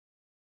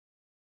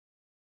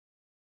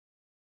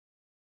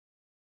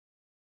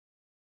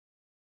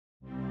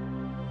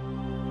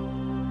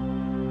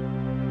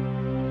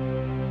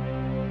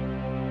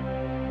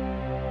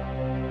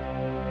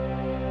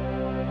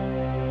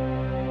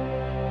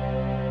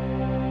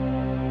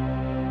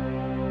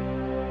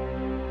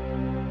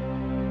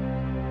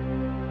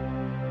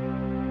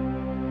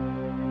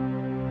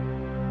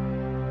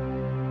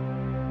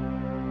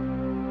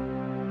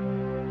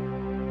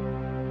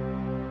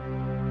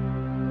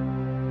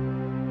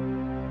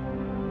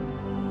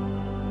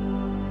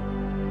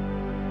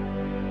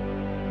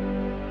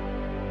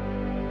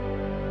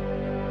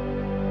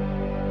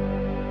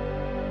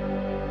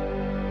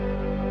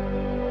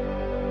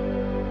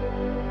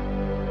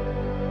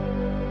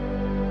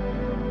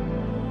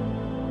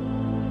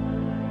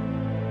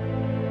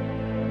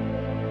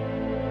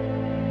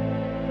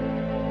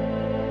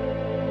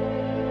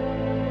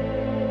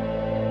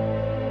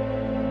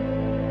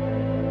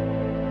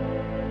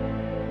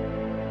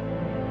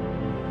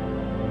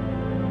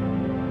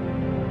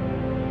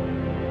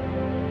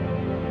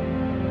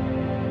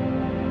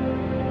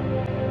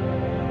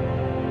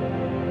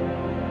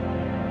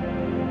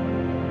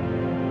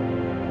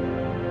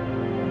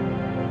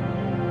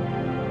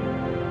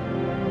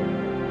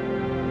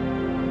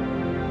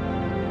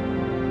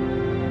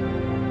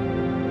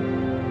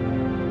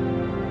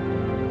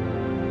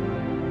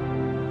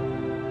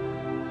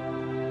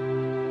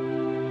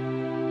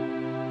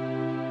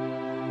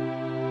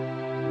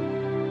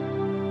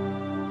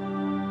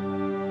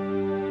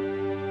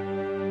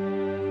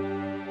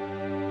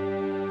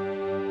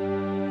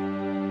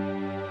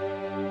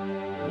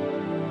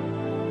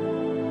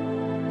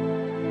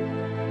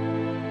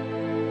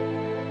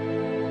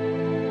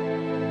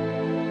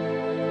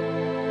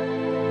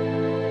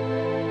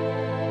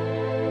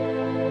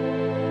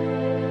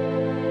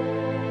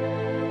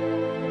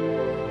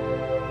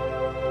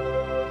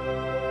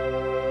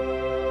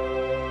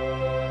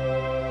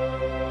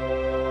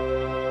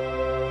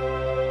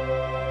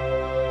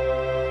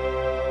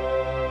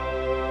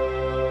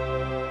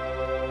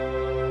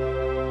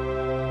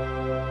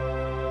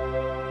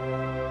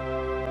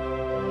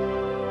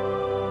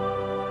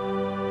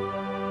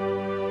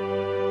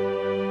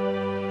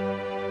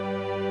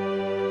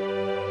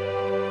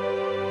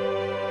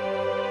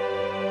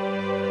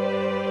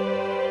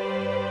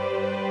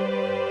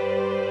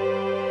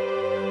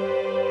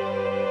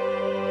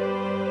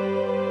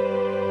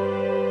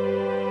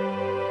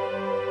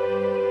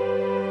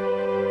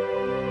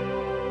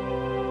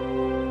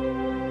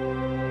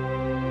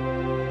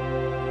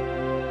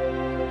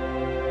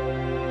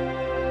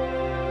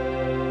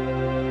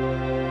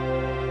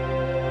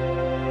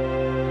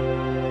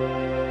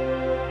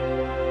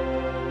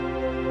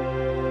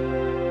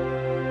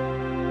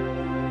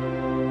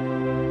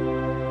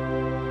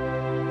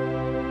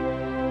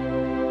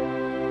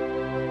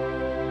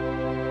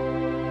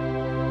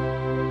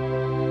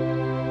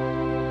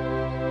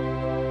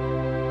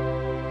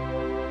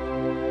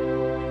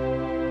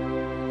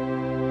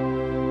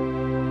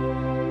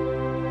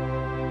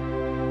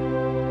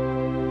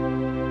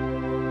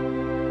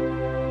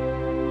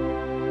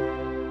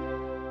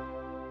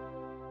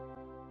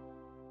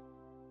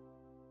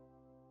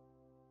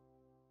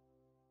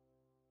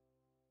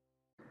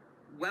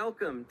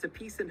Welcome to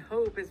Peace and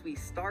Hope as we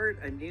start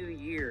a new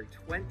year,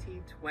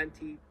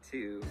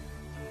 2022.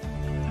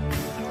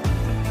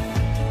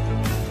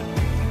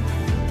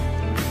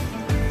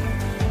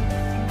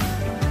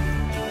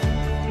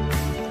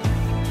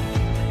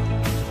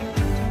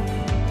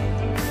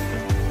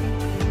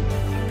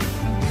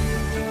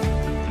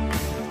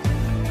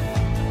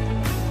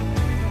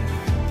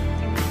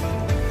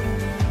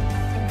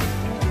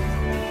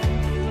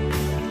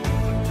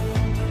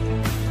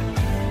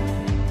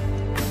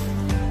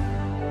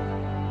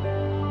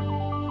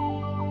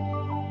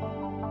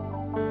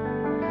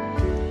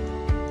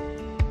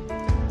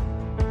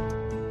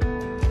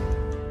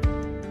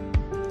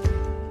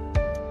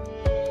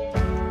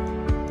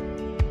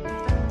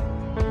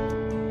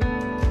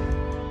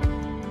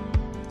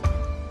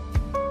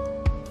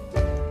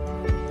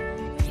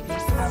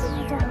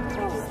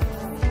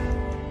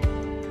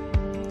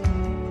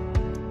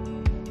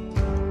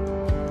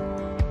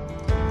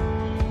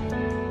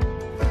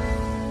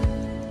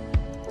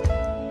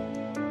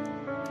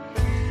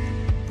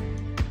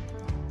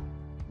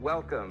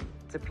 Welcome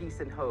to Peace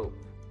and Hope.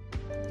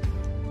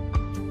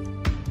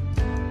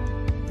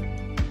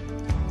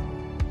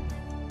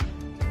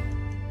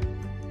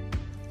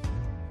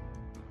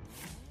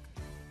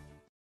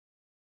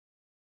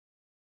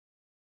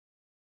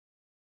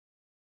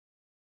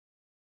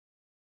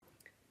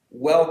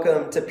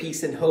 Welcome to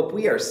Peace and Hope.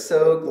 We are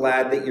so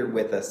glad that you're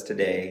with us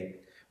today.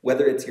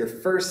 Whether it's your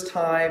first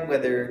time,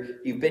 whether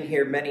you've been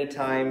here many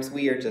times,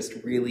 we are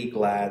just really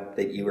glad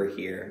that you are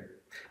here.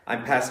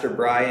 I'm Pastor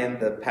Brian,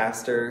 the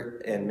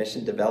pastor and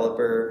mission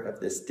developer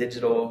of this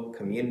digital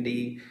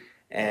community,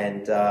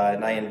 and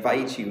I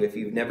invite you, if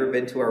you've never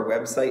been to our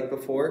website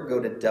before,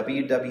 go to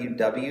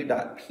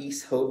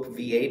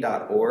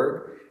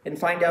www.peacehopeva.org and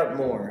find out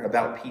more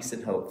about Peace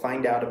and Hope.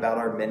 Find out about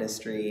our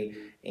ministry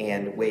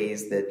and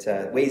ways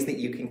that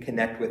you can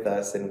connect with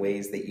us and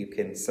ways that you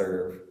can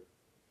serve.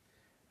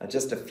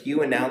 Just a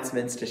few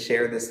announcements to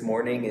share this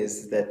morning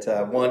is that,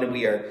 one,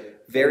 we are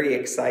very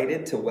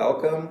excited to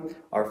welcome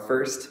our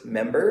first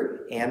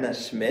member, Anna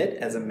Schmidt,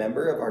 as a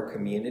member of our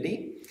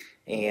community.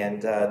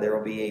 And there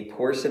will be a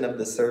portion of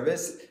the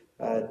service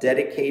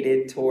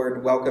dedicated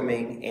toward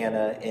welcoming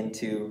Anna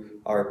into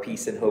our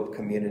Peace and Hope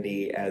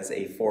community as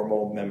a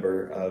formal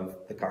member of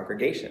the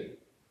congregation.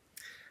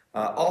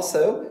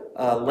 Also,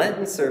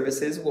 Lenten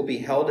services will be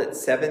held at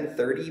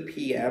 7:30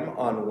 p.m.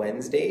 on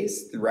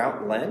Wednesdays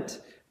throughout Lent.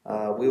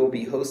 We will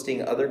be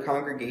hosting other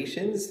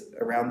congregations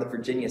around the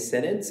Virginia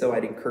Synod, so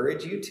I'd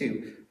encourage you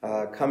to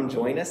come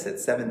join us at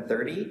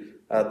 7:30.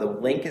 The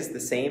link is the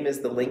same as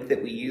the link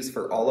that we use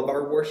for all of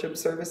our worship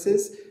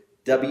services,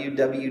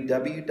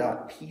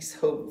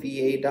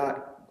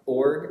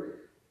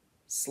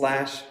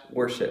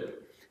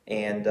 www.peacehopeva.org/worship.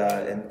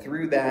 And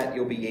through that,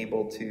 you'll be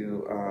able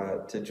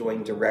to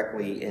join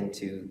directly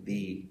into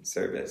the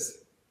service.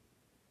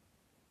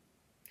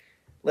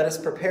 Let us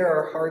prepare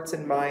our hearts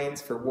and minds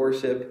for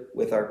worship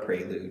with our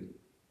prelude.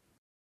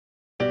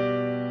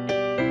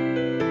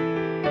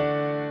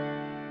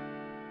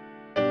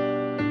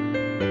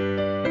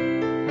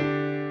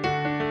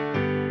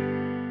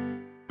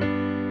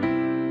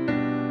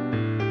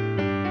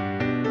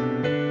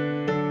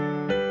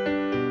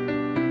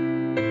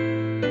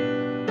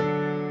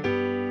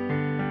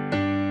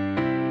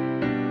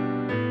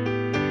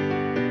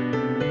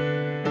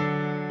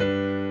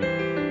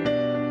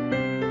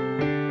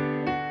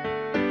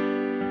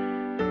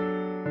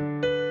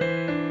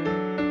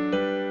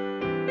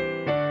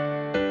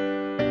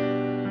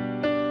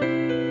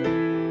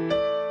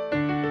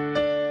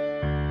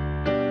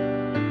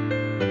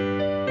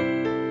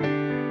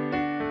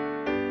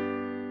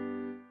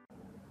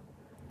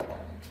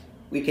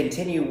 We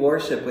continue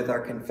worship with our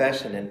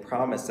confession and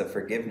promise of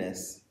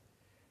forgiveness.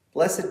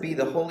 Blessed be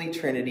the Holy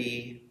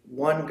Trinity,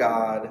 one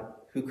God,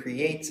 who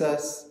creates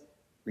us,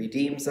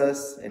 redeems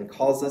us, and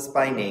calls us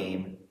by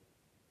name.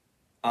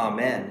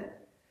 Amen.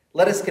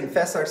 Let us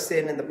confess our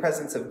sin in the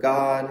presence of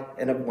God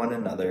and of one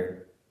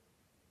another.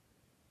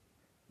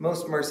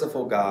 Most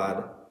merciful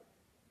God,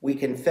 we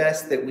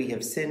confess that we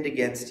have sinned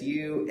against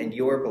you and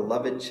your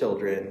beloved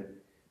children.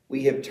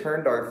 We have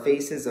turned our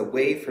faces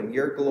away from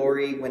your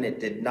glory when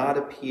it did not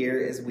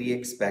appear as we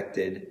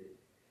expected.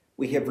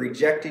 We have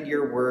rejected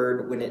your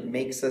word when it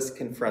makes us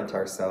confront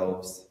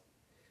ourselves.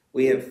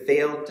 We have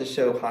failed to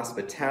show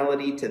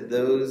hospitality to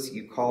those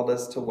you called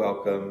us to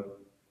welcome.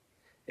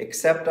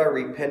 Accept our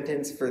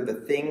repentance for the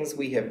things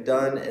we have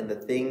done and the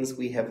things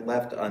we have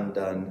left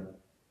undone.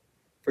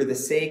 For the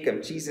sake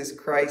of Jesus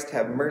Christ,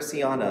 have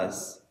mercy on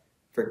us.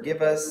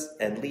 Forgive us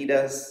and lead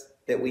us,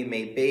 that we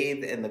may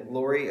bathe in the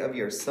glory of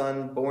your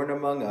Son born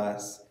among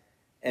us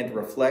and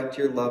reflect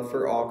your love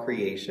for all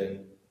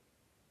creation.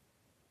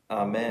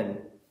 Amen.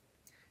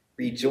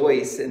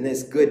 Rejoice in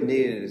this good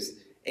news.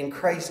 In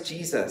Christ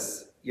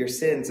Jesus, your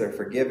sins are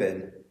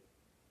forgiven.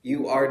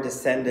 You are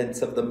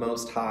descendants of the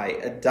Most High,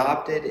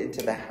 adopted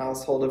into the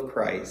household of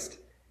Christ,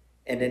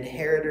 and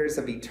inheritors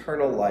of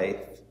eternal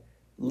life.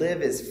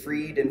 Live as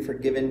freed and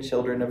forgiven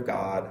children of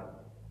God.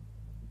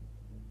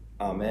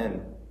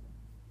 Amen.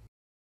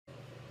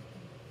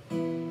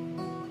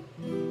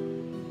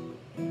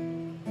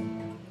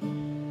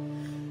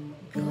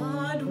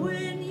 God,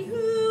 when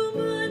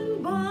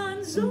human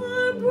bonds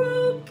are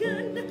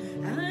broken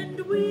and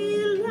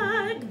we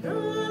lack the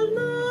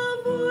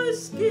love or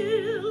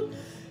skill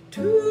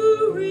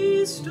to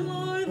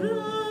restore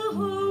the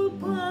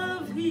hope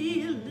of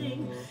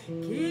healing,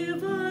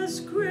 give us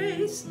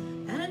grace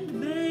and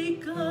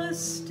make us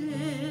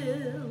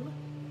still.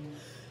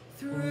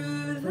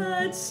 Through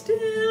that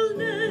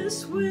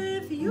stillness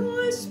with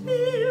your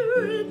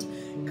Spirit,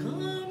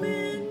 come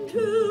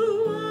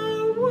into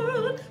our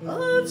world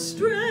of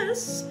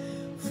stress,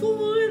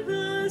 for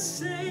the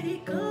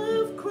sake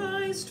of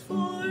Christ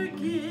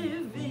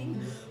forgiving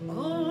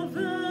all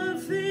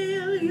the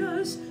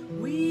failures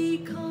we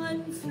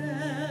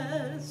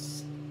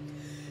confess.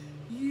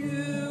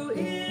 You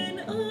in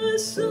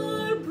us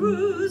are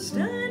bruised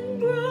and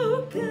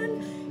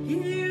broken,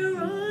 hear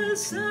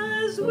us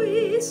as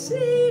we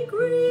seek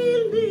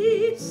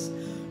release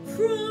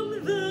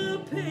from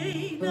the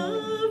pain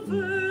of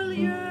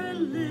earlier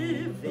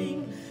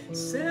living.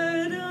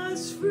 Set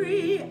us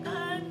free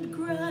and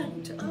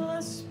grant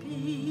us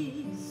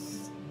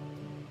peace.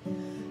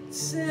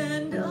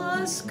 Send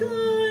us,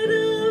 God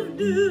of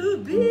new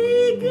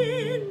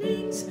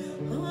beginnings,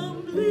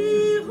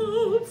 humbly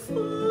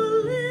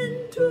hopeful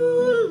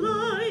into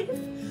life.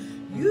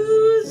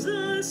 Use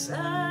us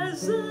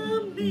as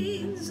a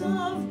means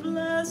of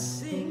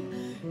blessing.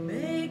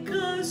 Make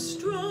us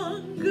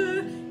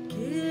stronger.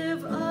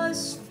 Give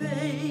us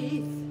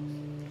faith.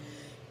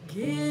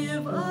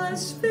 Give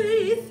us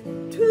faith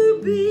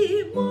to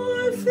be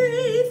more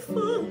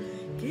faithful.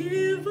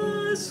 Give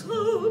us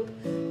hope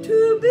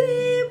to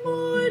be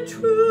more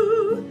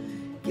true.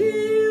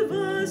 Give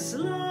us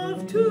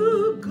love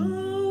to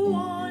go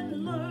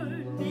on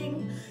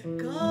learning.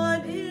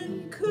 God,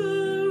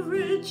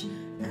 encourage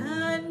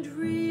and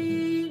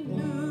renew.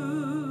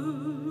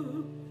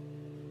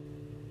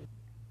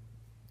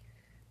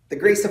 The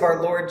grace of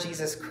our Lord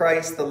Jesus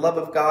Christ, the love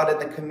of God,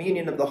 and the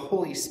communion of the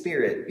Holy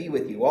Spirit be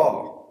with you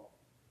all.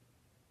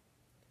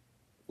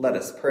 Let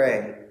us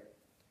pray.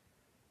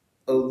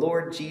 O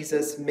Lord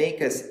Jesus,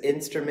 make us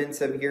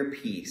instruments of your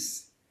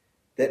peace,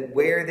 that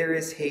where there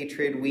is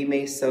hatred we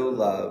may sow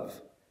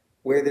love,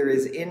 where there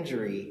is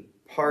injury,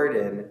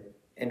 pardon,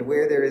 and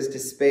where there is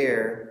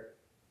despair,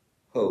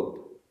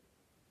 hope.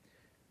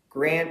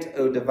 Grant,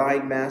 O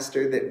divine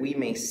Master, that we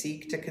may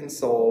seek to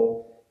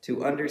console,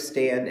 to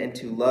understand, and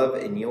to love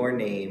in your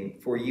name,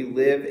 for you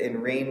live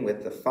and reign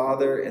with the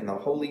Father and the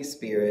Holy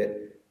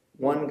Spirit,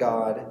 one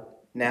God,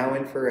 now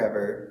and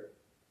forever.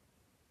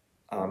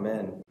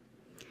 Amen.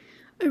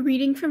 A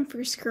reading from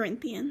 1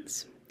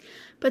 Corinthians.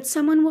 But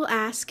someone will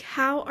ask,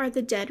 how are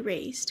the dead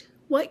raised?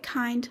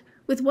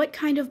 With what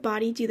kind of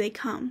body do they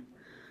come?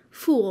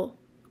 Fool,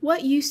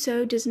 what you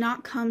sow does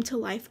not come to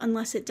life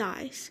unless it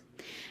dies.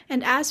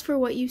 And as for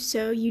what you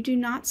sow, you do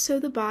not sow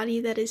the body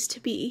that is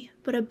to be,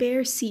 but a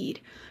bare seed,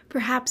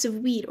 perhaps of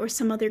wheat or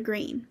some other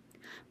grain.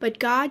 But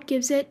God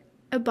gives it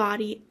a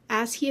body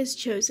as he has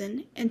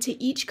chosen, and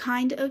to each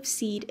kind of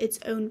seed its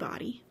own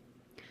body.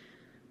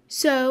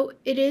 So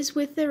it is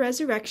with the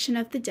resurrection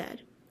of the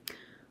dead.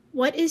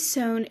 What is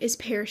sown is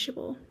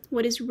perishable.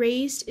 What is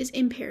raised is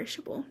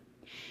imperishable.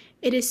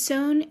 It is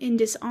sown in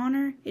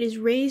dishonor. It is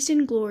raised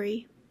in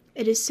glory.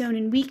 It is sown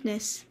in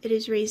weakness. It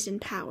is raised in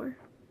power.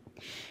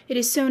 It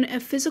is sown a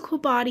physical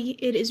body.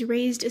 It is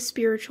raised a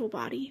spiritual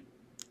body.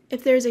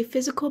 If there is a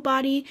physical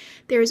body,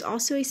 there is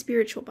also a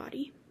spiritual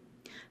body.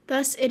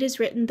 Thus it is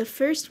written, the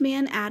first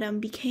man,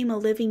 Adam, became a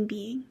living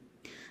being.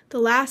 The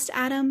last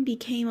Adam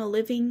became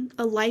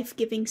a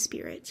life-giving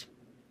spirit.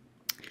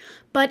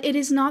 But it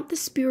is not the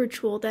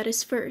spiritual that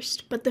is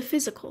first, but the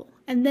physical,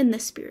 and then the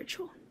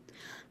spiritual.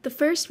 The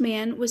first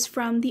man was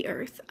from the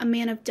earth, a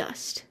man of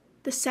dust.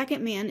 The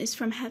second man is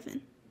from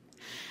heaven.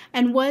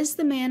 And was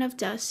the man of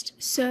dust,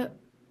 so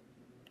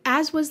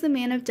was the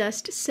man of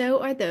dust,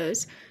 so are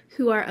those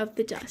who are of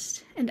the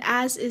dust. And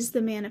as is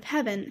the man of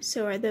heaven,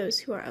 so are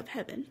those who are of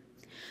heaven.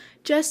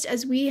 Just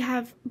as we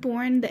have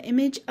borne the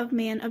image of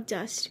man of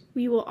dust,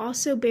 we will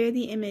also bear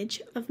the image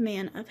of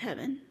man of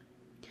heaven.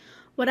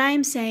 What I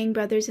am saying,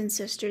 brothers and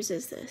sisters,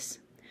 is this.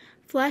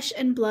 Flesh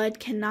and blood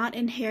cannot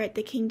inherit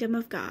the kingdom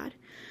of God,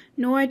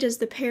 nor does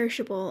the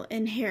perishable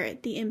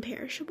inherit the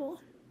imperishable.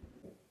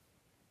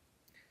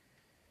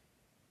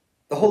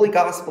 The Holy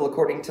Gospel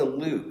according to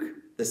Luke,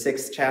 the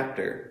 6th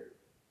chapter.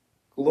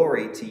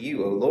 Glory to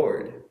you, O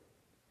Lord.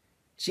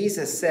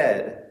 Jesus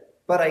said,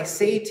 but I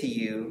say to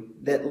you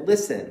that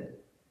listen,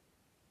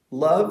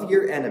 love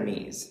your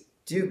enemies,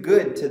 do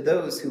good to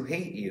those who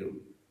hate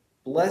you,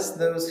 bless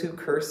those who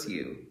curse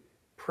you,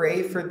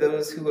 pray for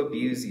those who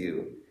abuse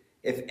you.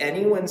 If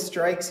anyone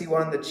strikes you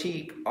on the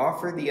cheek,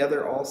 offer the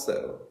other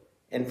also.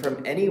 And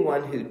from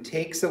anyone who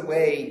takes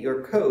away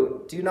your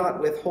coat, do not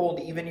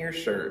withhold even your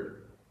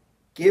shirt.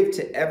 Give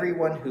to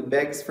everyone who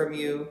begs from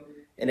you,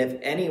 and if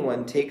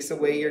anyone takes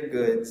away your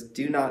goods,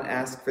 do not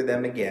ask for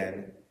them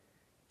again.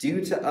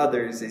 Do to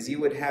others as you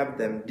would have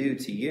them do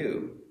to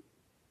you.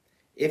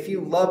 If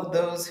you love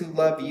those who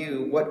love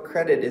you, what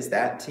credit is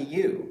that to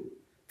you?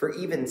 For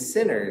even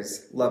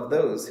sinners love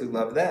those who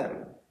love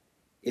them.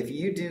 If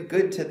you do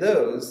good to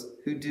those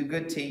who do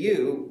good to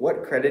you,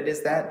 what credit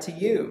is that to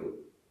you?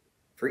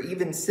 For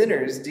even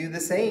sinners do the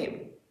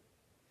same.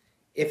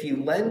 If you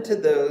lend to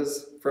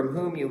those from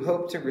whom you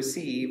hope to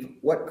receive,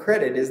 what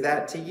credit is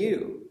that to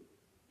you?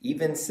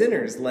 Even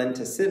sinners lend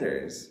to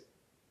sinners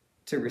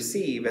to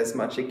receive as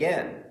much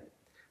again.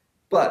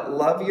 But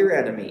love your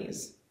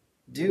enemies,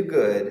 do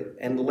good,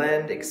 and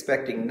lend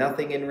expecting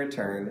nothing in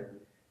return.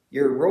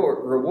 Your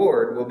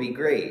reward will be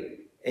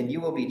great, and you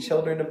will be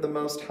children of the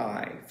Most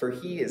High, for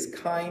he is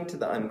kind to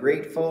the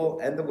ungrateful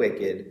and the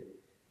wicked.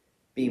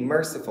 Be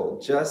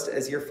merciful, just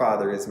as your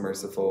Father is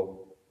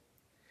merciful.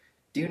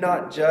 Do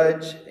not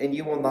judge, and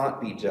you will not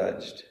be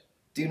judged.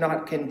 Do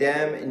not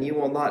condemn, and you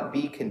will not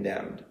be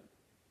condemned.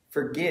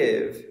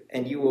 Forgive,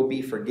 and you will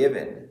be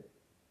forgiven.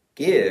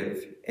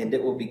 Give, and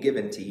it will be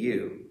given to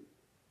you.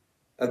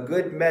 A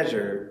good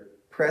measure,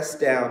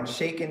 pressed down,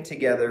 shaken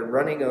together,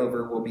 running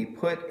over, will be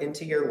put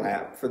into your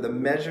lap, for the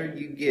measure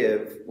you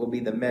give will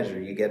be the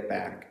measure you get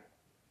back.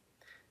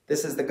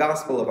 This is the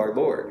gospel of our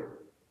Lord.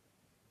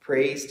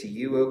 Praise to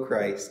you, O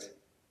Christ.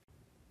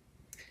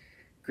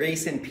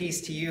 Grace and peace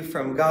to you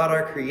from God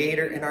our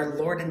Creator and our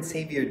Lord and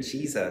Savior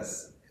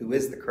Jesus, who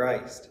is the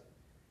Christ.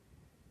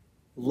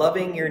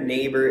 Loving your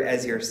neighbor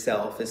as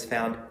yourself is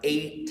found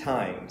 8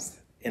 times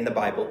in the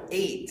Bible.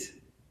 8.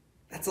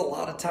 That's a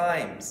lot of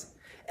times.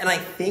 And I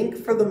think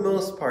for the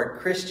most part,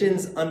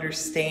 Christians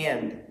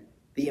understand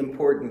the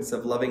importance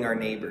of loving our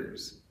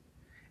neighbors.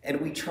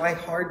 And we try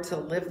hard to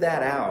live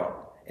that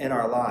out in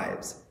our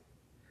lives.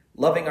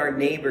 Loving our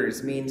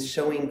neighbors means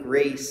showing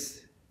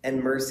grace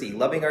and mercy.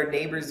 Loving our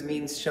neighbors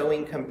means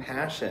showing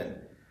compassion.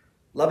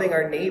 Loving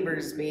our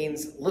neighbors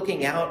means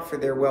looking out for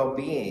their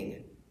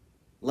well-being.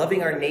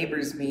 Loving our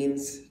neighbors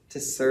means to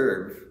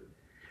serve.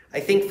 I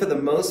think for the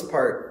most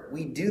part,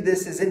 we do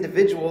this as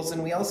individuals,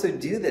 and we also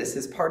do this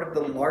as part of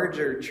the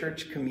larger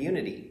church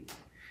community.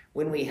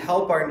 When we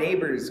help our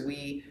neighbors,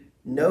 we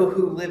know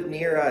who live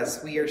near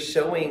us. We are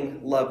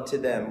showing love to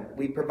them.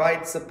 We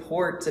provide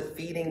support to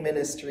feeding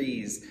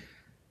ministries.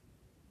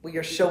 We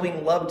are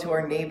showing love to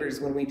our neighbors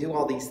when we do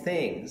all these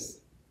things.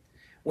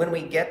 When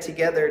we get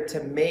together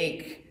to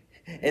make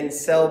and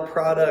sell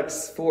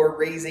products for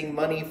raising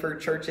money for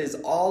churches,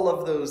 all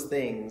of those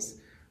things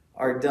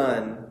are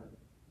done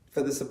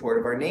for the support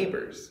of our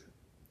neighbors.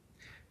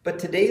 But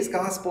today's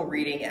gospel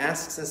reading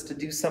asks us to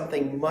do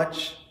something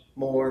much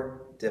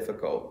more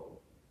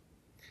difficult.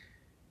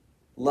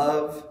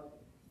 Love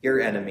your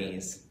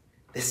enemies.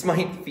 This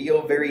might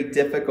feel very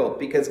difficult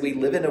because we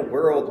live in a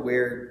world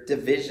where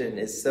division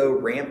is so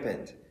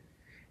rampant.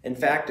 In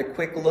fact, a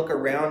quick look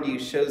around you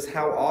shows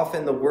how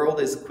often the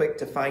world is quick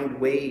to find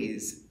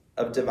ways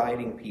of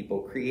dividing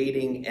people,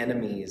 creating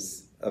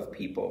enemies of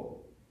people.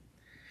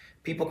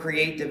 People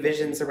create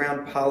divisions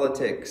around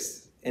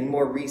politics, and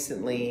more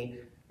recently,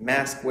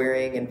 mask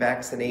wearing and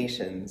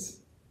vaccinations.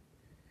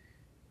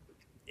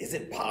 Is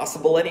it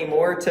possible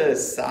anymore to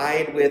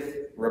side with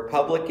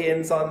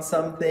Republicans on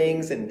some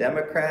things and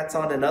Democrats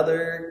on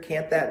another?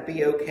 Can't that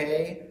be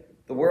okay?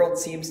 The world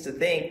seems to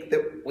think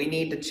that we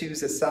need to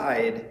choose a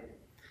side.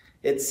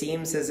 It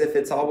seems as if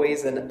it's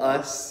always an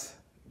us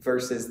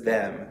versus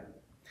them.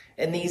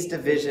 And these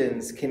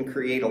divisions can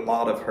create a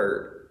lot of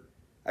hurt.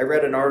 I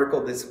read an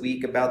article this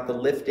week about the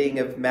lifting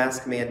of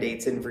mask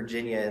mandates in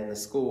Virginia in the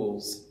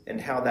schools and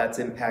how that's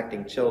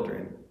impacting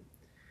children.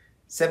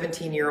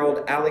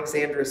 17-year-old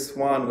Alexandra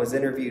Swan was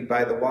interviewed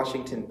by the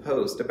Washington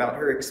Post about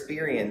her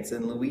experience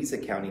in Louisa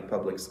County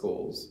Public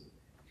Schools.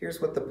 Here's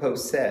what the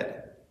Post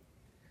said.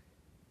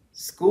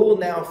 "School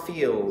now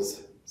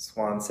feels,"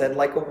 Swan said,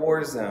 "like a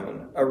war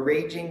zone, a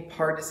raging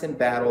partisan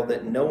battle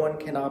that no one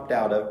can opt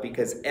out of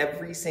because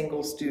every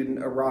single student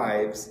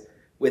arrives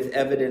with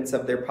evidence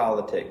of their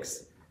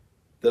politics.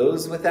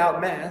 Those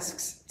without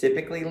masks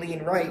typically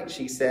lean right,"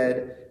 she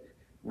said,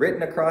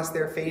 written across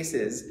their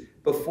faces.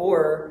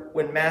 Before,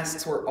 when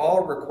masks were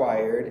all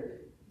required,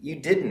 you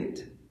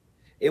didn't.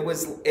 It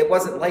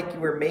wasn't like you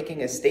were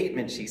making a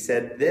statement, she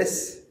said.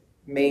 This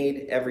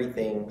made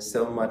everything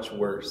so much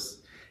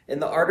worse.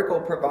 And the article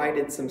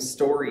provided some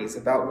stories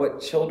about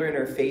what children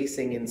are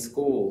facing in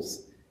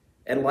schools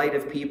in light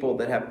of people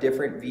that have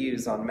different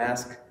views on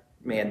mask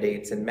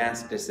mandates and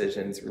mask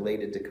decisions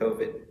related to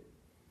COVID.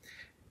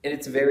 And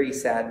it's very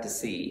sad to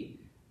see.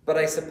 But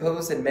I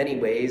suppose in many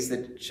ways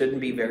it shouldn't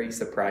be very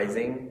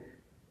surprising.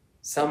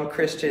 Some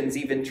Christians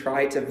even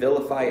try to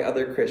vilify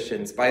other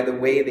Christians by the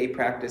way they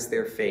practice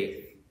their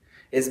faith.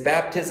 Is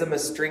baptism a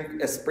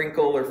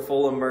sprinkle or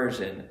full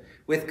immersion?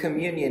 With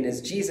communion,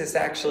 is Jesus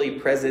actually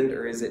present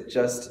or is it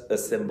just a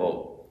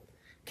symbol?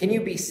 Can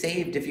you be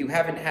saved if you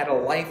haven't had a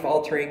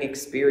life-altering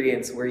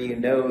experience where you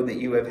know that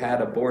you have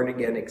had a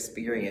born-again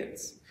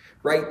experience?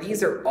 Right?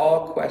 These are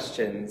all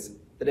questions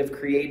that have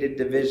created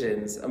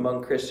divisions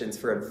among Christians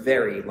for a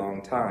very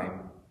long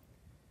time.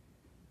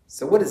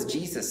 So what does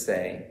Jesus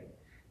say?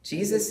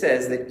 Jesus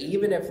says that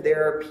even if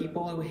there are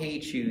people who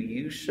hate you,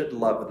 you should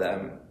love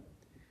them.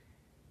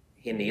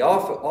 And he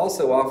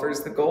also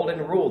offers the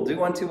golden rule,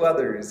 do unto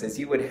others as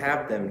you would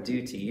have them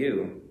do to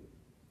you.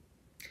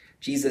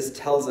 Jesus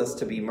tells us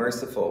to be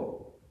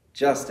merciful,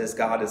 just as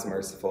God is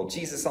merciful.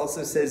 Jesus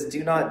also says,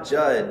 do not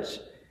judge,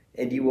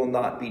 and you will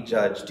not be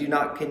judged. Do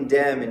not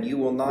condemn, and you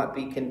will not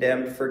be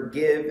condemned.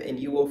 Forgive, and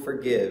you will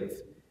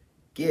forgive.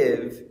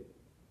 Give,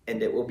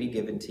 and it will be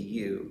given to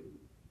you.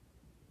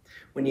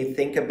 When you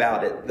think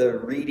about it, the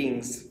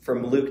readings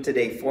from Luke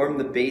today form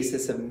the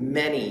basis of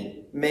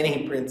many,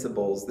 many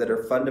principles that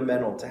are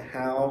fundamental to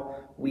how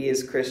we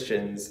as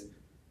Christians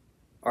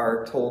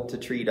are told to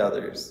treat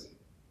others.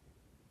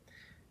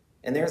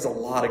 And there's a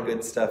lot of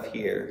good stuff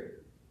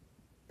here.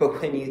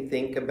 But when you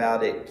think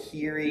about it,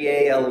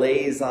 Kyrie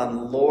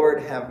eleison,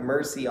 Lord, have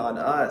mercy on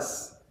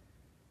us.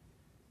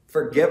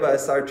 Forgive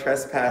us our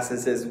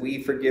trespasses as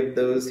we forgive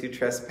those who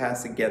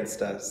trespass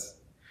against us.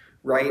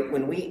 Right?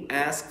 When we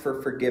ask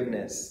for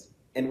forgiveness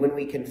and when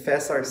we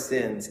confess our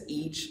sins,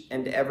 each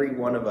and every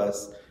one of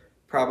us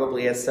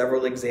probably has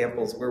several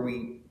examples where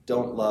we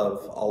don't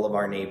love all of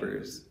our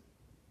neighbors.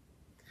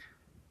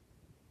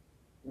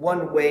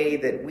 One way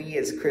that we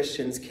as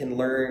Christians can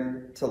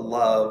learn to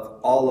love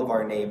all of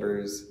our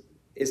neighbors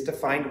is to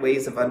find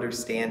ways of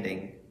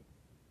understanding.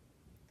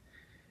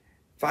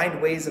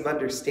 Find ways of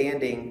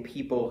understanding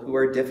people who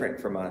are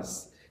different from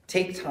us.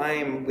 Take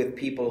time with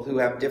people who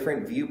have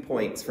different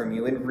viewpoints from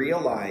you and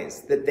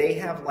realize that they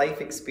have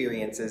life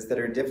experiences that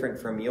are different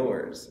from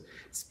yours.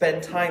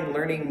 Spend time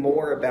learning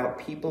more about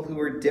people who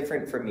are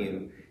different from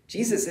you.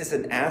 Jesus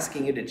isn't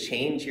asking you to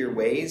change your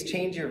ways,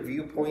 change your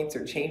viewpoints,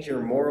 or change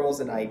your morals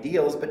and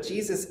ideals, but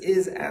Jesus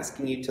is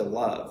asking you to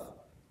love.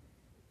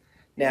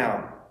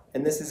 Now,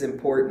 and this is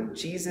important,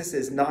 Jesus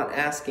is not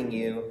asking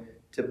you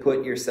to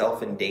put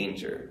yourself in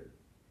danger.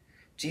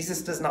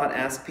 Jesus does not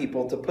ask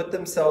people to put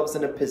themselves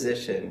in a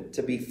position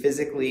to be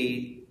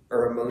physically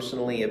or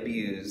emotionally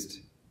abused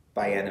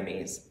by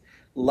enemies.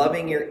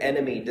 Loving your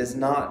enemy does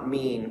not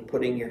mean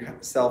putting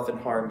yourself in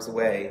harm's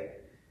way.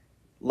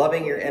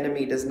 Loving your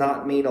enemy does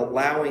not mean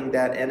allowing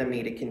that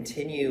enemy to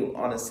continue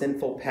on a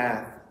sinful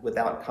path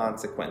without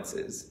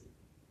consequences.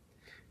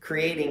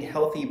 Creating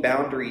healthy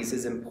boundaries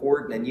is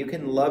important, and you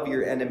can love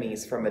your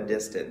enemies from a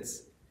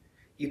distance.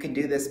 You can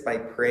do this by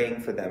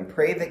praying for them.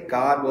 Pray that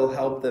God will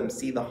help them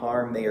see the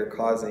harm they are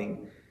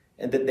causing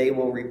and that they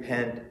will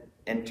repent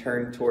and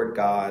turn toward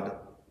God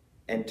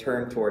and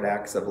turn toward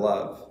acts of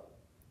love.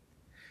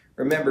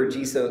 Remember,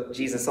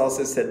 Jesus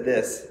also said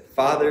this,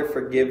 Father,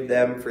 forgive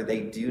them, for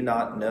they do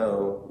not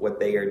know what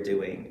they are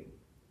doing.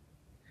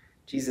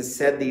 Jesus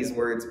said these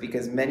words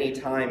because many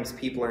times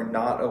people are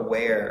not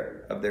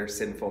aware of their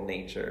sinful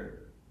nature.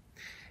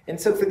 And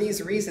so for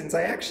these reasons,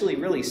 I actually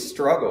really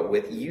struggle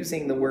with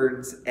using the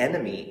word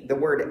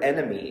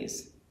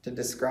enemies to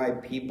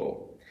describe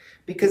people.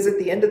 Because at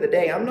the end of the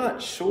day, I'm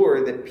not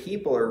sure that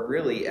people are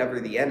really ever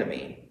the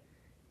enemy.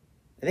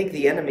 I think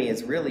the enemy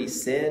is really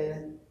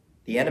sin,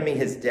 the enemy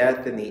is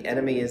death, and the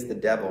enemy is the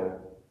devil.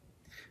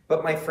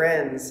 But my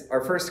friends,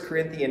 our 1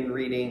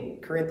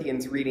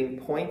 Corinthians reading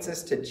points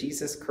us to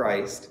Jesus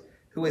Christ,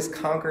 who has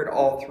conquered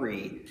all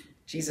three.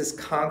 Jesus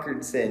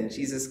conquered sin,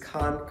 Jesus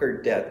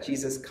conquered death,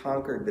 Jesus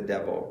conquered the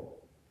devil.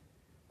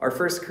 Our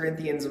 1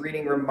 Corinthians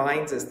reading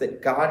reminds us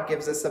that God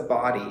gives us a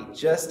body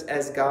just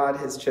as God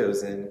has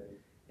chosen,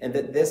 and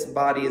that this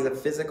body is a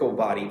physical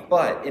body.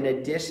 But in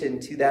addition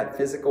to that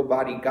physical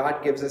body,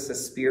 God gives us a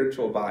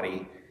spiritual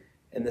body,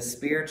 and the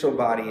spiritual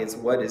body is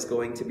what is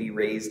going to be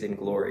raised in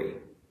glory.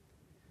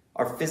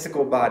 Our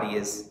physical body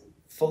is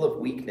full of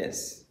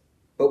weakness,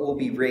 but will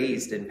be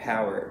raised in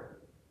power.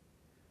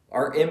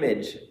 Our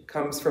image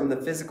comes from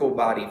the physical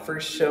body,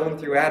 first shown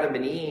through Adam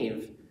and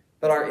Eve,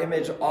 but our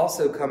image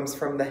also comes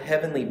from the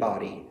heavenly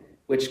body,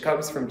 which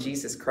comes from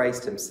Jesus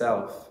Christ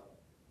himself.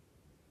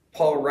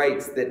 Paul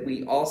writes that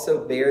we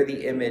also bear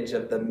the image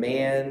of the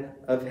man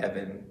of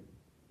heaven,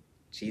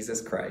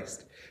 Jesus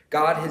Christ.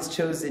 God has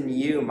chosen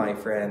you, my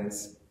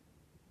friends.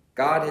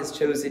 God has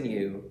chosen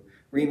you.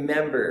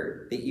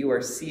 Remember that you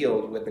are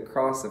sealed with the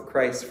cross of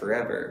Christ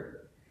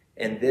forever,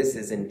 and this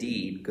is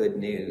indeed good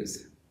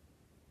news.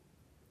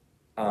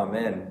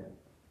 Amen.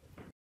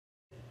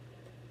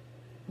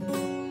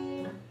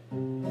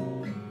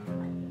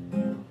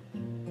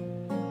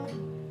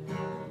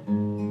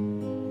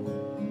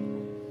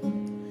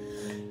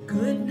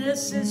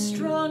 Goodness is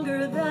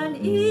stronger than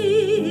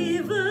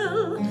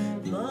evil.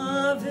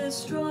 Love is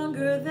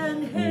stronger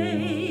than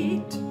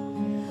hate.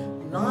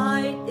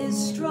 Light is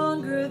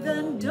stronger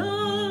than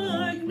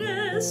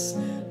darkness.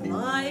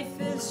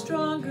 Life is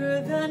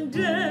stronger than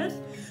death.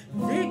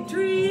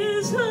 Victory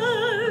is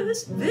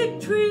ours.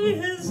 Victory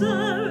is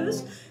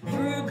ours.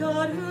 Through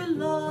God who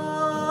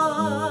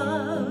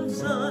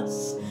loves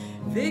us.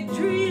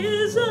 Victory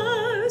is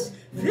ours.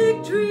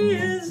 Victory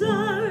is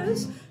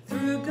ours.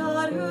 Through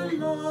God who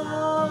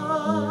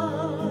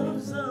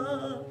loves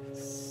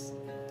us.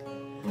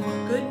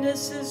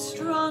 Goodness is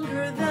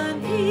stronger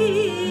than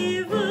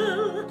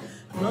evil.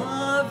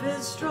 Love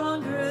is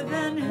stronger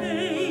than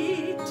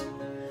hate.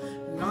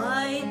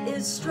 Light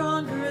is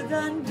stronger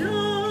than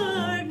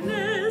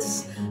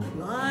darkness.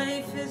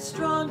 Life is is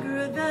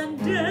stronger than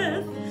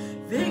death.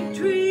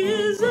 Victory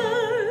is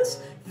ours,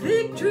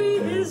 victory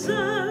is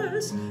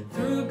ours,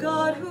 through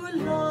God who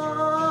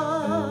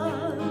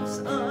loves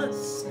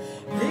us.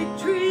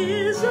 Victory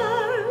is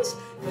ours,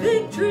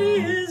 victory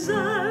is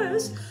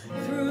ours,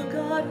 through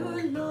God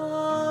who loves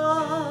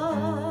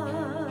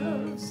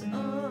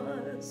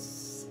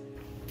us.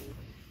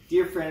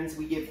 Dear friends,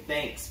 we give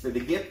thanks for the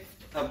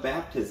gift of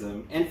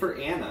baptism and for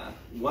Anna,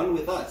 one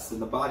with us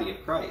in the body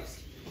of Christ,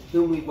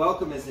 whom we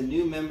welcome as a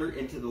new member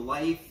into the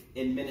life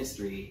and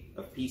ministry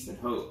of peace and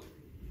hope.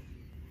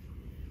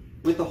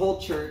 With the whole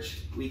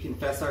church, we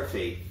confess our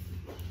faith.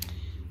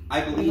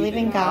 I believe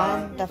in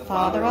God, the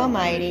Father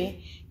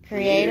Almighty,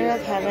 creator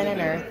of heaven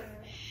and earth.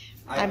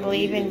 I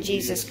believe in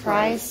Jesus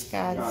Christ,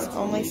 God's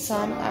only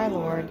Son, our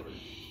Lord,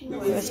 who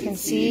was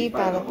conceived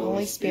by the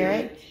Holy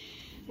Spirit,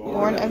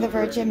 born of the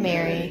Virgin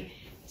Mary,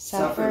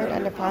 suffered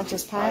under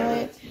Pontius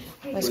Pilate,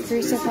 was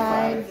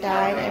crucified,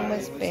 died, and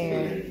was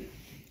buried.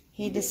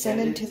 He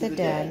descended to the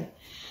dead.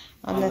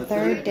 On the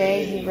third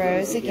day he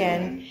rose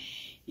again.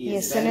 He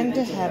ascended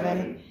to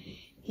heaven.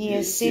 He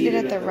is seated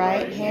at the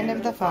right hand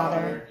of the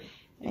Father,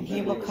 and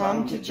he will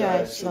come to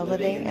judge the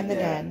living and the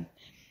dead.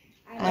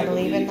 I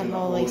believe in the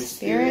Holy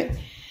Spirit,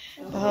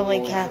 the Holy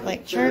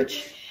Catholic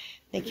Church,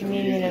 the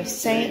communion of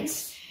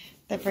saints,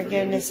 the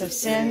forgiveness of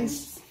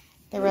sins,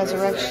 the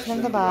resurrection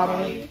of the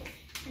body,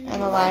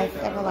 and the life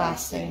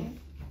everlasting.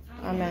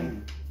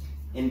 Amen.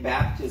 In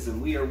baptism,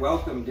 we are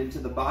welcomed into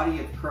the body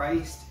of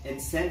Christ and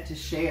sent to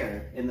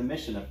share in the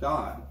mission of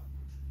God.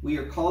 We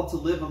are called to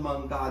live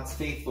among God's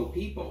faithful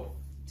people,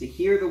 to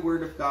hear the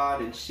word of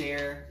God and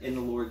share in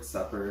the Lord's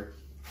Supper,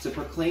 to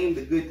proclaim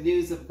the good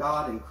news of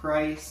God in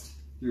Christ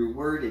through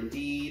word and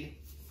deed,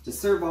 to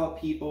serve all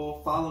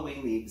people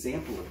following the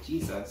example of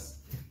Jesus,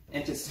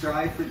 and to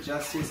strive for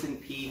justice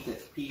and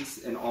peace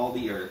in all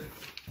the earth.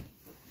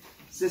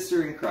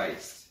 Sister in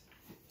Christ,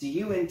 do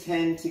you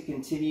intend to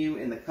continue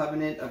in the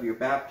covenant of your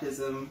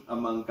baptism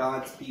among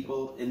God's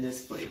people in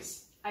this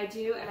place? I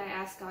do, and I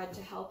ask God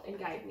to help and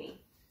guide me.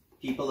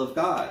 People of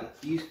God,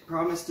 do you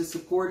promise to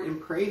support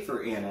and pray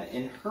for Anna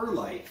in her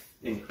life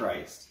in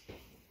Christ?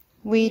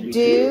 We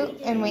do,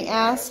 and we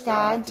ask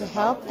God to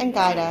help and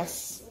guide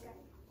us.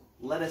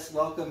 Let us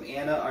welcome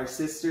Anna, our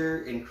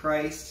sister in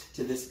Christ,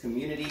 to this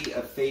community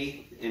of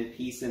faith and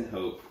peace and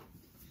hope.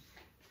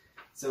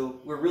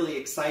 So we're really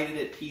excited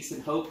at Peace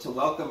and Hope to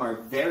welcome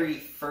our very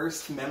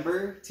first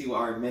member to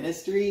our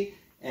ministry.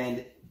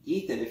 And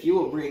Ethan, if you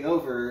will bring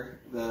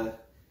over the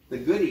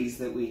goodies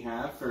that we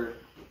have for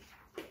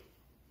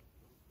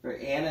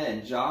Anna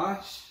and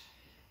Josh.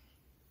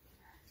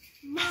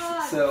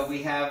 So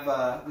we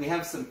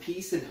have some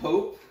Peace and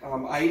Hope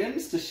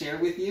items to share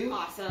with you.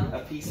 Awesome. A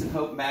Peace and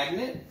Hope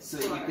magnet, so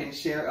that you can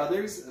share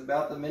others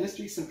about the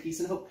ministry. Some Peace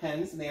and Hope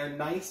pens, and they are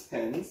nice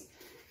pens.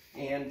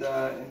 And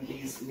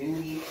these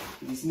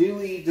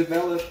newly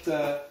developed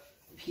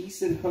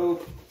Peace and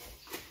Hope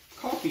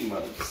coffee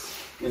mugs.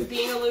 Because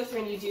being a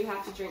Lutheran, you do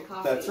have to drink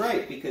coffee. That's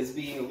right, because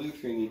being a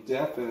Lutheran, you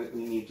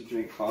definitely need to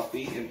drink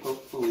coffee and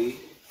hopefully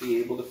be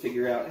able to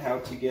figure out how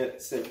to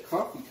get said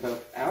coffee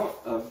cup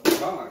out of the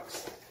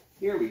box.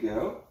 Here we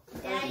go.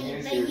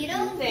 Daddy, but you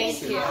don't Thank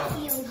drink you.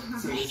 coffee a So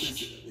lot. this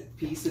is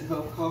Peace and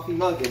Hope coffee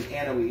mug, and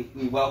Anna, we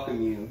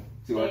welcome you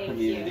to our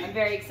community. Thank you. I'm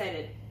very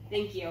excited.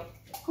 Thank you.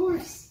 Of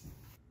course.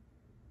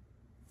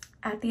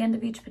 At the end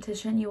of each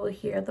petition, you will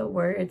hear the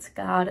words,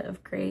 God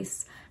of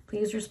grace.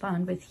 Please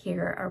respond with,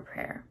 hear our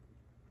prayer.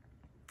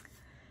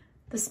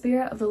 The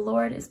Spirit of the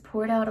Lord is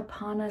poured out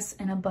upon us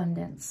in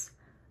abundance,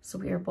 so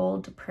we are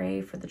bold to pray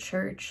for the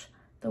church,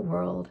 the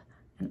world,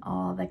 and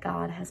all that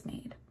God has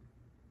made.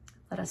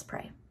 Let us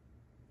pray.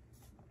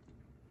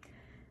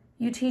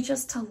 You teach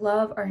us to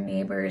love our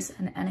neighbors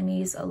and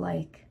enemies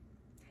alike.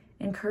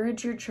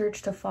 Encourage your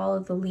church to follow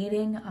the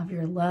leading of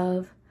your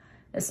love,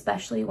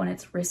 especially when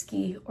it's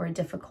risky or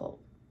difficult.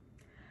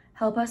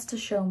 Help us to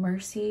show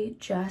mercy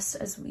just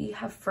as we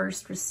have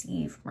first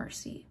received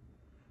mercy.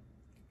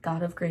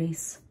 God of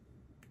grace,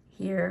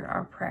 hear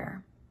our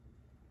prayer.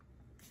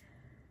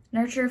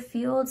 Nurture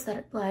fields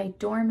that lie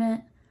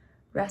dormant,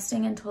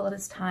 resting until it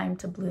is time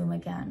to bloom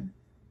again.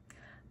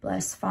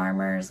 Bless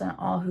farmers and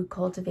all who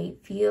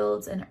cultivate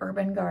fields and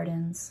urban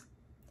gardens.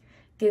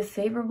 Give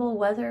favorable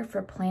weather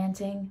for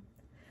planting.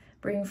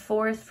 Bring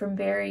forth from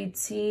buried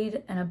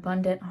seed an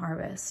abundant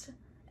harvest,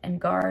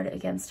 and guard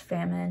against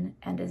famine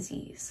and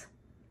disease.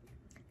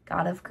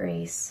 God of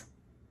grace,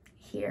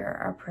 hear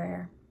our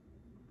prayer.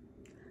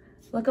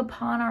 Look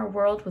upon our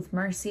world with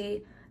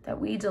mercy,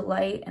 that we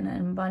delight in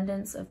an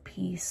abundance of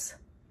peace.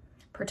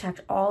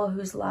 Protect all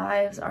whose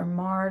lives are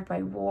marred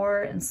by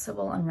war and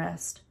civil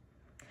unrest.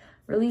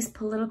 Release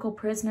political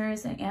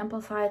prisoners and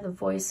amplify the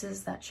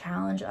voices that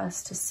challenge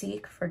us to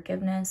seek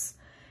forgiveness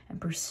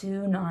and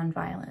pursue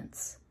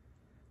nonviolence.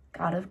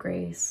 God of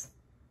grace,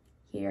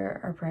 hear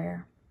our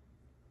prayer.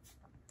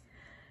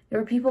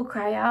 Your people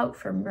cry out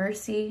for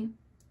mercy,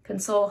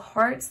 console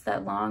hearts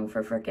that long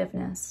for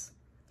forgiveness,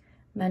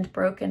 mend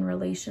broken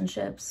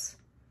relationships,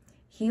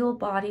 heal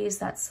bodies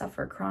that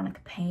suffer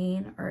chronic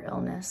pain or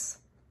illness,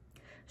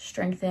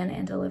 strengthen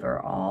and deliver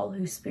all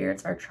whose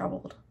spirits are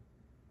troubled.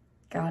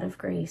 God of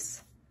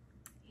grace,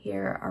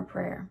 hear our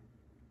prayer.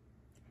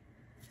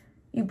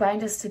 You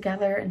bind us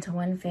together into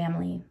one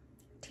family.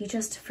 Teach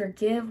us to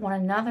forgive one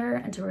another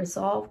and to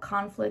resolve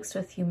conflicts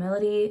with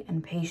humility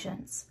and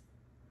patience.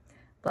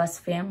 Bless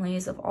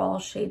families of all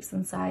shapes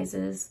and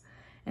sizes,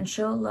 and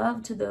show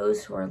love to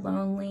those who are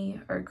lonely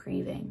or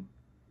grieving.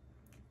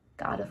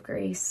 God of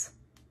grace,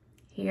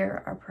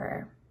 hear our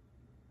prayer.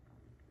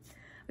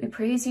 We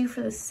praise you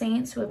for the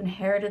saints who have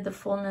inherited the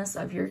fullness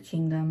of your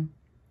kingdom.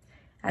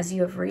 As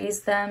you have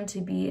raised them to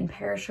be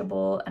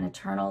imperishable and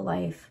eternal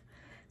life,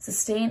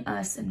 sustain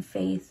us in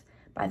faith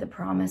by the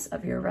promise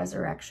of your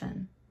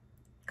resurrection.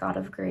 God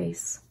of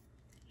grace,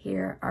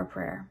 hear our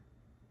prayer.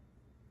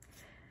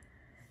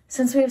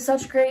 Since we have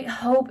such great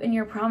hope in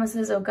your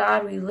promises, O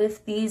God, we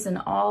lift these and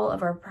all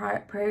of our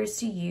prayers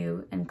to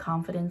you in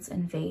confidence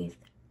and faith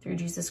through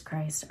Jesus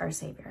Christ, our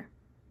Savior.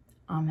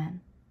 Amen.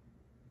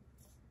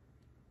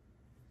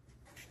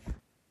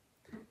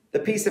 The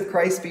peace of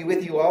Christ be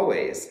with you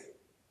always.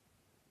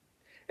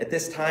 At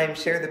this time,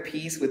 share the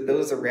peace with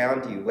those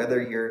around you,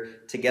 whether you're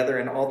together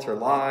in altar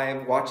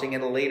live, watching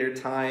at a later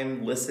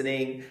time,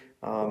 listening.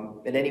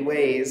 In any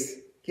ways,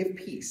 give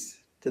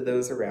peace to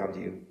those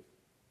around you.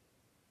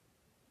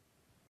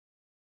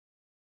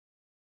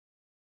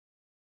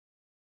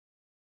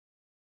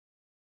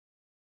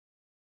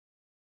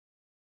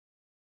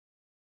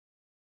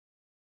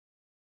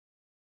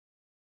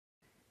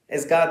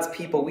 As God's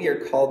people, we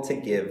are called to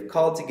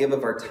give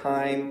of our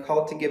time,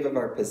 called to give of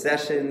our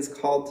possessions,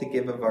 called to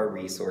give of our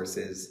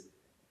resources.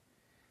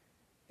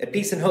 At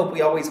Peace and Hope,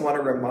 we always want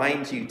to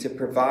remind you to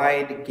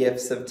provide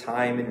gifts of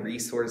time and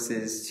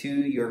resources to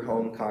your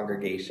home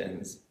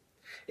congregations.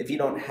 If you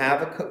don't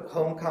have a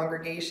home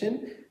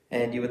congregation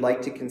and you would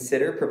like to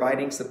consider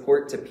providing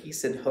support to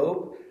Peace and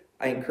Hope,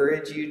 I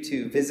encourage you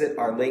to visit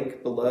our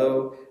link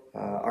below.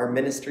 Our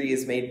ministry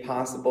is made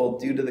possible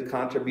due to the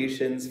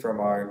contributions from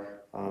our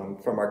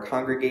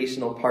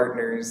congregational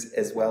partners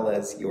as well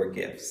as your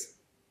gifts.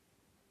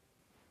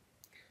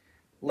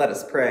 Let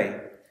us pray.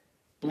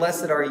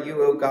 Blessed are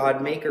you, O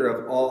God, maker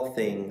of all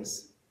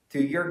things.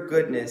 Through your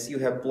goodness, you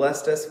have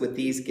blessed us with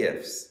these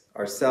gifts,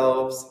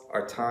 ourselves,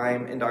 our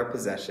time, and our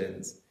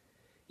possessions.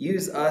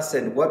 Use us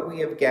and what we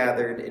have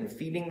gathered in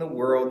feeding the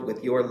world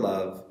with your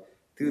love,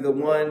 through the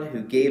one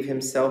who gave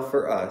himself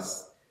for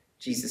us,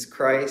 Jesus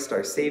Christ,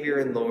 our Savior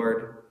and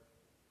Lord.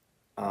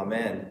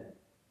 Amen.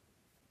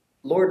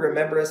 Lord,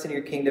 remember us in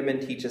your kingdom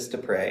and teach us to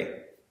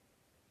pray.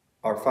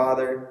 Our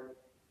Father,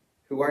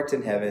 who art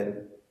in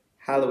heaven,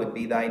 hallowed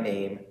be thy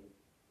name.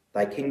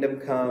 Thy kingdom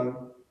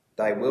come,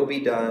 thy will be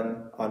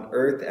done, on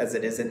earth as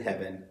it is in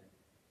heaven.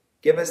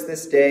 Give us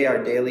this day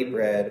our daily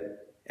bread,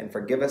 and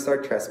forgive us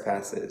our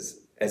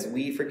trespasses, as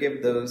we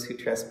forgive those who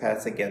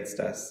trespass against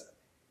us.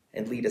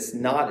 And lead us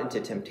not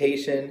into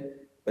temptation,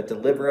 but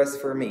deliver us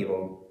from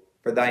evil.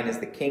 For thine is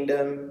the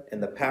kingdom,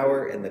 and the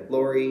power, and the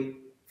glory,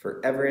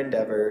 forever and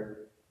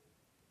ever.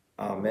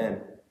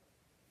 Amen.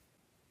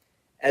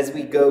 As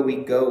we go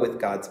with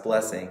God's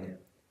blessing.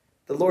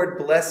 The Lord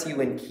bless you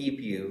and keep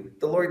you.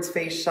 The Lord's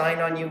face shine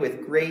on you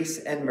with grace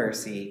and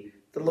mercy.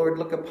 The Lord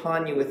look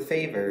upon you with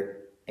favor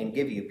and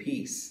give you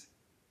peace.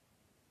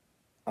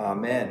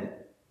 Amen.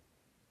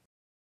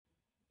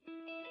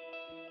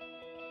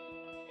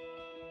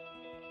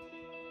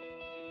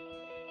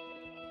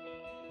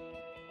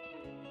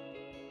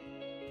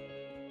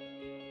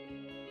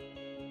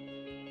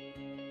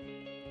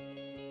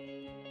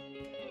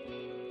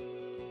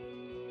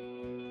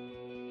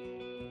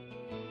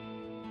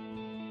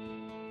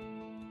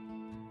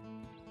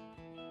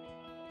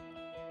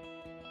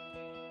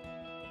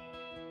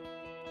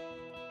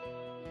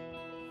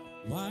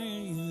 Why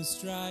are you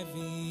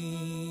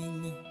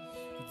striving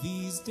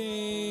these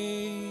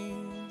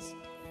days?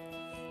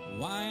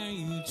 Why are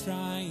you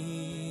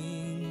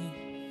trying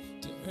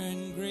to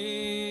earn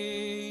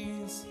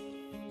grace?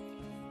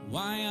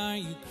 Why are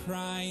you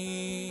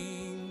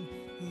crying?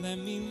 Let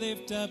me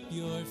lift up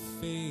your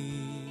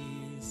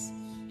face.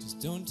 Just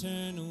don't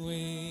turn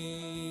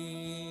away.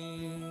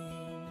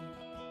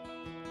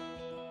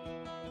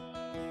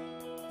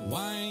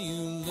 Why are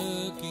you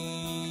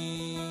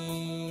looking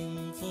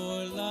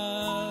for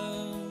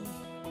love?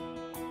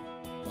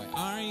 Why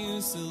are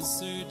you still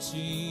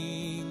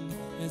searching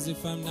as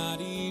if I'm not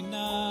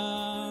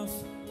enough?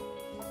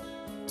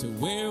 To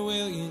where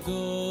will you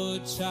go,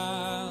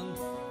 child?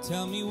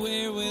 Tell me,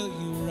 where will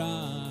you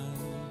run?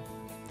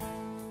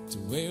 To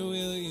where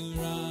will you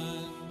run?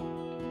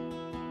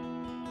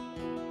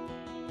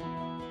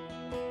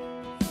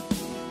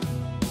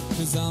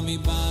 'Cause I'll be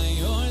by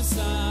your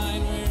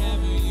side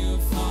wherever you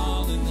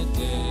fall in the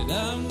dead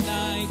of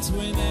night.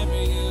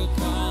 Whenever you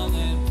call,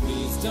 and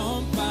please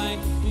don't bite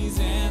these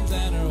hands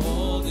that are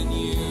holding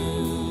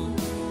you.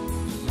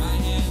 My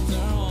hands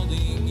are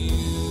holding you.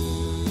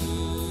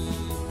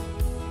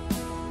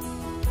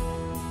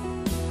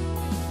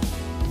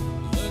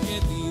 Look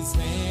at these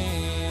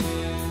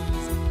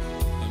hands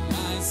at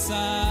my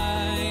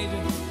side.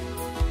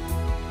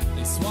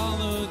 They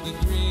swallowed the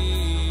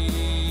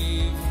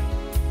grave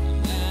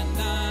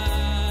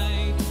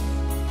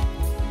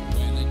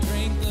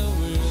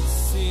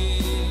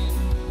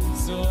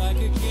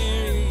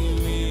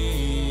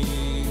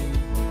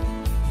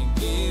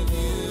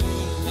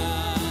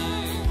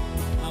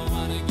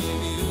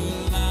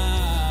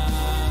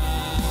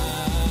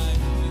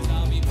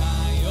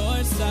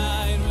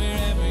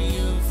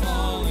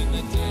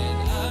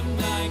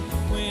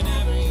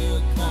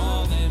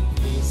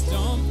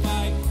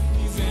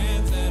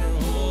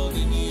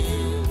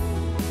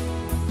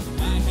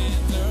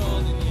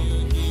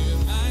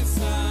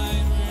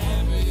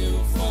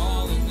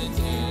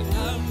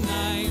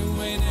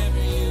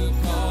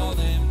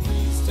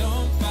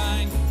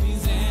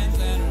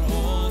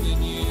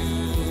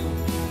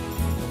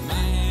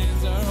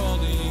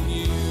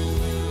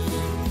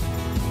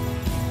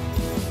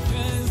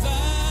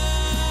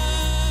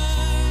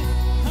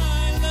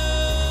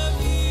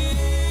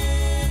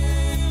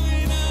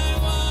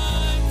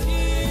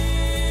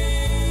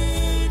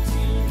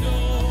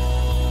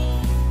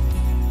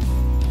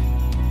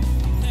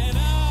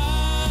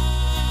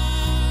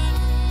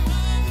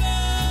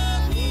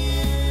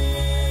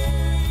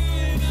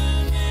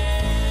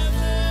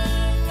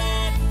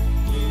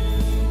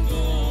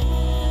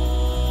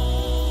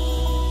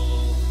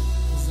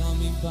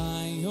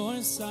by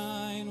your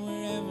side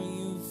wherever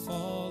you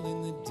fall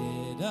in the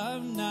dead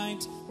of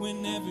night.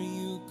 Whenever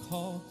you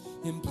call,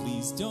 and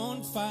please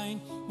don't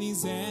fight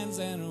these hands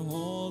that are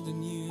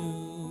holding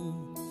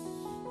you.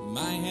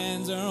 My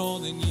hands are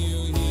holding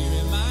you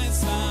here at my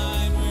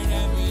side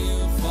wherever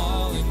you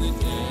fall in the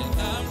dead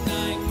of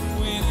night.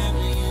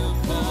 Whenever you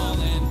call,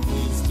 and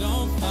please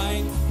don't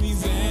fight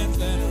these hands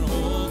that are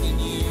holding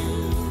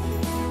you.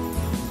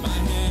 My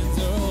hands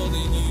are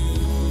holding you.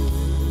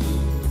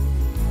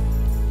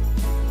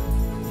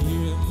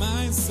 Here at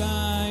my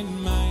side,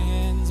 my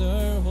hands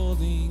are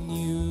holding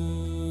you.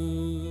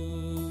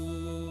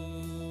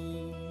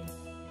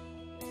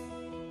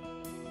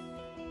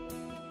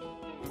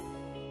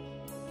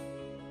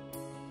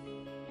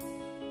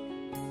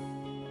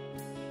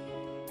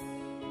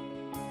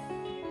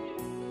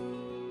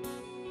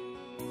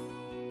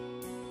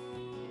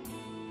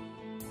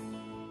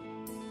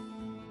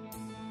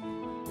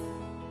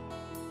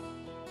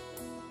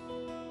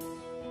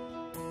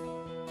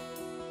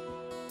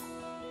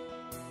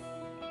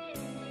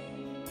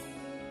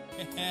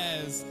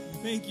 Yes,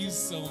 thank you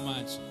so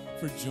much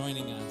for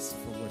joining us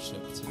for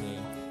worship today.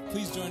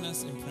 Please join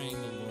us in praying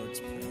the Lord's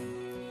Prayer.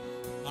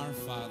 Our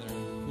Father,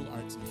 who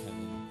art in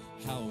heaven,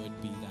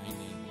 hallowed be thy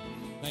name.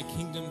 Thy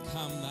kingdom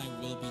come, thy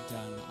will be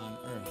done on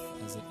earth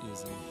as it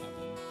is in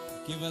heaven.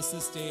 Give us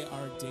this day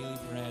our daily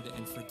bread,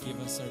 and forgive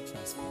us our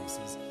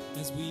trespasses,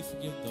 as we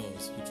forgive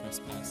those who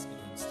trespass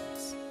against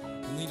us.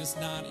 And lead us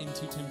not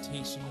into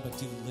temptation, but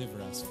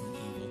deliver us from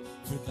evil.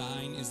 For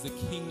thine is the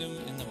kingdom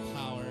and the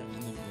power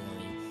and the glory,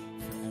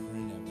 forever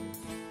and ever.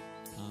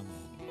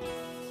 Amen.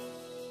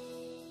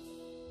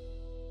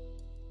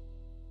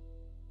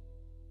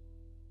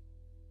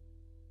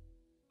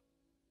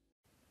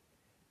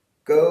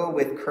 Go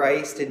with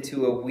Christ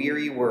into a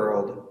weary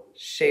world.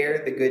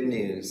 Share the good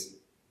news.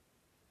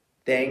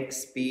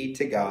 Thanks be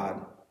to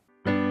God.